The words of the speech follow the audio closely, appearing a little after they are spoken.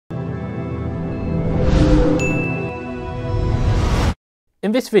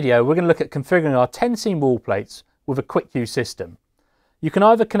In this video, we're going to look at configuring our 10-scene wall plates with a QuickQ system. You can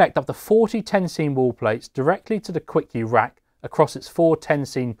either connect up to 40 10-scene wall plates directly to the QuickQ rack across its 4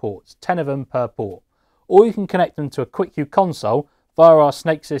 10-scene ports, 10 of them per port, or you can connect them to a QuickQ console via our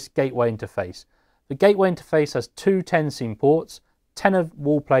SnakesYs gateway interface. The gateway interface has 2 10-scene ports, 10 of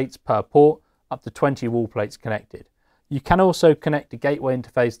wall plates per port, up to 20 wall plates connected. You can also connect the gateway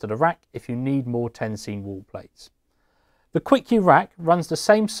interface to the rack if you need more 10-scene wall plates. The QuickQ rack runs the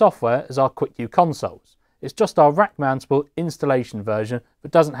same software as our QuickQ consoles. It's just our rack mountable installation version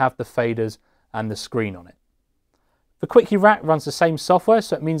but doesn't have the faders and the screen on it. The QuickQ rack runs the same software,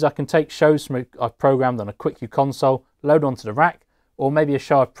 so it means I can take shows from I've programmed on a QuickQ console, load onto the rack, or maybe a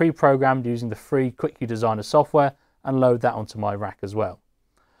show I've pre-programmed using the free QuickQ Designer software and load that onto my rack as well.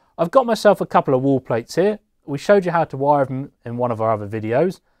 I've got myself a couple of wall plates here. We showed you how to wire them in one of our other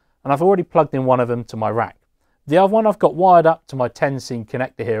videos, and I've already plugged in one of them to my rack. The other one I've got wired up to my 10-scene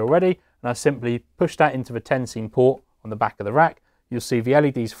connector here already, and I simply push that into the 10-scene port on the back of the rack. You'll see the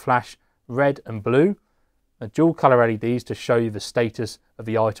LEDs flash red and blue, dual colour LEDs to show you the status of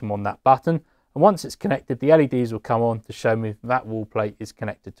the item on that button. And once it's connected, the LEDs will come on to show me that wall plate is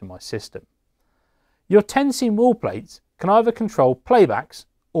connected to my system. Your 10-scene wall plates can either control playbacks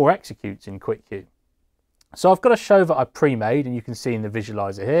or executes in QuickQ. So I've got a show that I pre-made, and you can see in the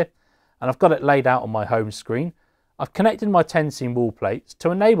visualizer here, and I've got it laid out on my home screen. I've connected my 10-scene wall plates. To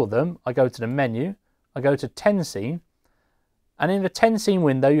enable them, I go to the menu, I go to 10-scene, and in the 10-scene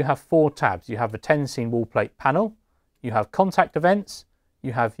window you have 4 tabs. You have the 10-scene wall plate panel, you have contact events,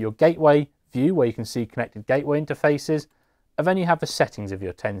 you have your gateway view where you can see connected gateway interfaces, and then you have the settings of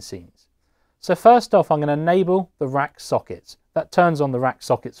your 10 scenes. So first off, I'm going to enable the rack sockets. That turns on the rack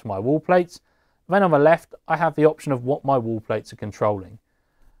sockets for my wall plates. Then on the left, I have the option of what my wall plates are controlling.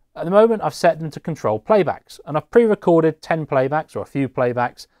 At the moment, I've set them to control playbacks, and I've pre-recorded 10 playbacks or a few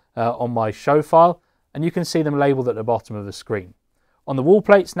playbacks on my show file, and you can see them labelled at the bottom of the screen. On the wall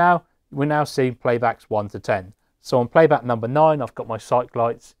plates now, we now see playbacks 1 to 10. So on playback number 9, I've got my cyc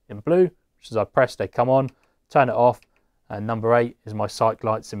lights in blue, which as I press, they come on, turn it off, and number 8 is my cyc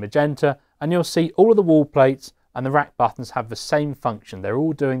lights in magenta, and you'll see all of the wall plates and the rack buttons have the same function. They're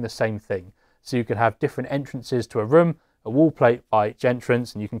all doing the same thing. So you can have different entrances to a room, a wall plate by each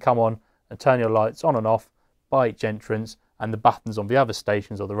entrance, and you can come on and turn your lights on and off by each entrance, and the buttons on the other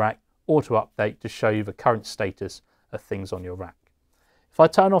stations of the rack auto update to show you the current status of things on your rack. If I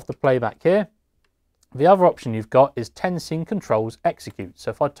turn off the playback here, the other option you've got is 10-scene controls execute. So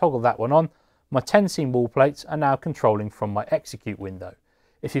if I toggle that one on, my 10-scene wall plates are now controlling from my execute window.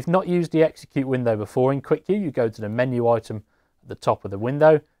 If you've not used the execute window before in QuickQ, you go to the menu item at the top of the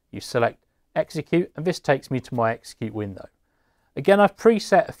window, you select execute, and this takes me to my execute window. Again, I've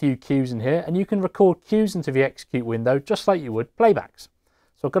preset a few cues in here, and you can record cues into the execute window just like you would playbacks.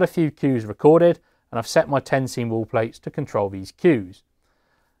 So I've got a few cues recorded, and I've set my 10-scene wall plates to control these cues.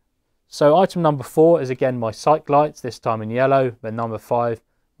 So item number 4 is again my cyc lights, this time in yellow, then number 5,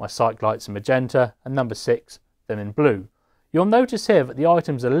 my cyc lights in magenta, and number 6, them in blue. You'll notice here that the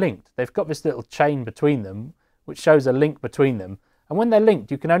items are linked. They've got this little chain between them, which shows a link between them. And when they're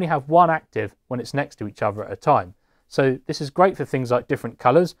linked, you can only have one active when it's next to each other at a time. So this is great for things like different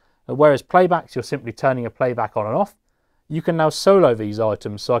colours, whereas playbacks, you're simply turning a playback on and off. You can now solo these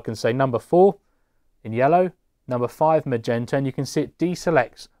items, so I can say number 4 in yellow, number 5 magenta, and you can see it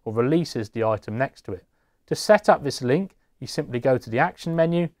deselects or releases the item next to it. To set up this link, you simply go to the action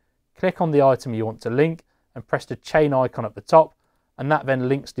menu, click on the item you want to link, and press the chain icon at the top, and that then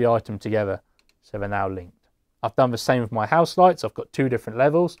links the item together, so they're now linked. I've done the same with my house lights. I've got 2 different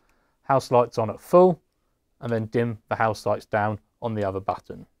levels, house lights on at full, and then dim the house lights down on the other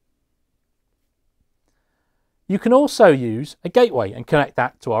button. You can also use a gateway and connect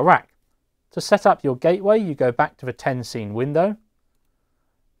that to our rack. To set up your gateway, you go back to the 10-scene window,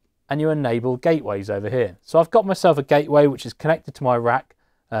 and you enable gateways over here. So I've got myself a gateway which is connected to my rack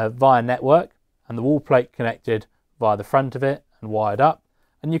via network, and the wall plate connected via the front of it and wired up.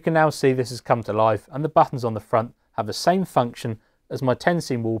 And you can now see this has come to life, and the buttons on the front have the same function as my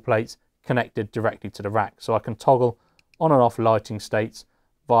 10-scene wall plates connected directly to the rack. So I can toggle on and off lighting states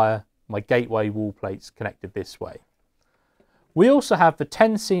via my gateway wall plates connected this way. We also have the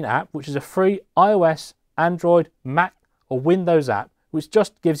 10-scene app, which is a free iOS, Android, Mac or Windows app, which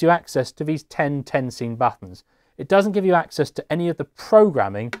just gives you access to these 10-scene buttons. It doesn't give you access to any of the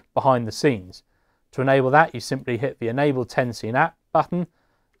programming behind the scenes. To enable that, you simply hit the Enable 10-scene app button,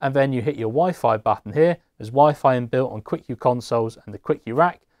 and then you hit your Wi-Fi button here. There's Wi-Fi inbuilt on QuickQ consoles and the QuickQ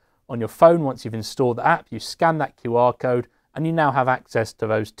rack. On your phone, once you've installed the app, you scan that QR code, and you now have access to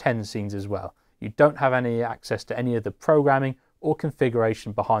those 10 scenes as well. You don't have any access to any of the programming or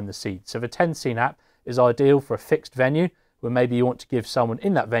configuration behind the scenes. So the 10Scene app is ideal for a fixed venue where maybe you want to give someone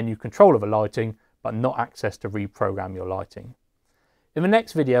in that venue control of the lighting but not access to reprogram your lighting. In the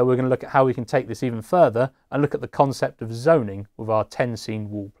next video, we're going to look at how we can take this even further and look at the concept of zoning with our 10Scene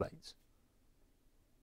wall plates.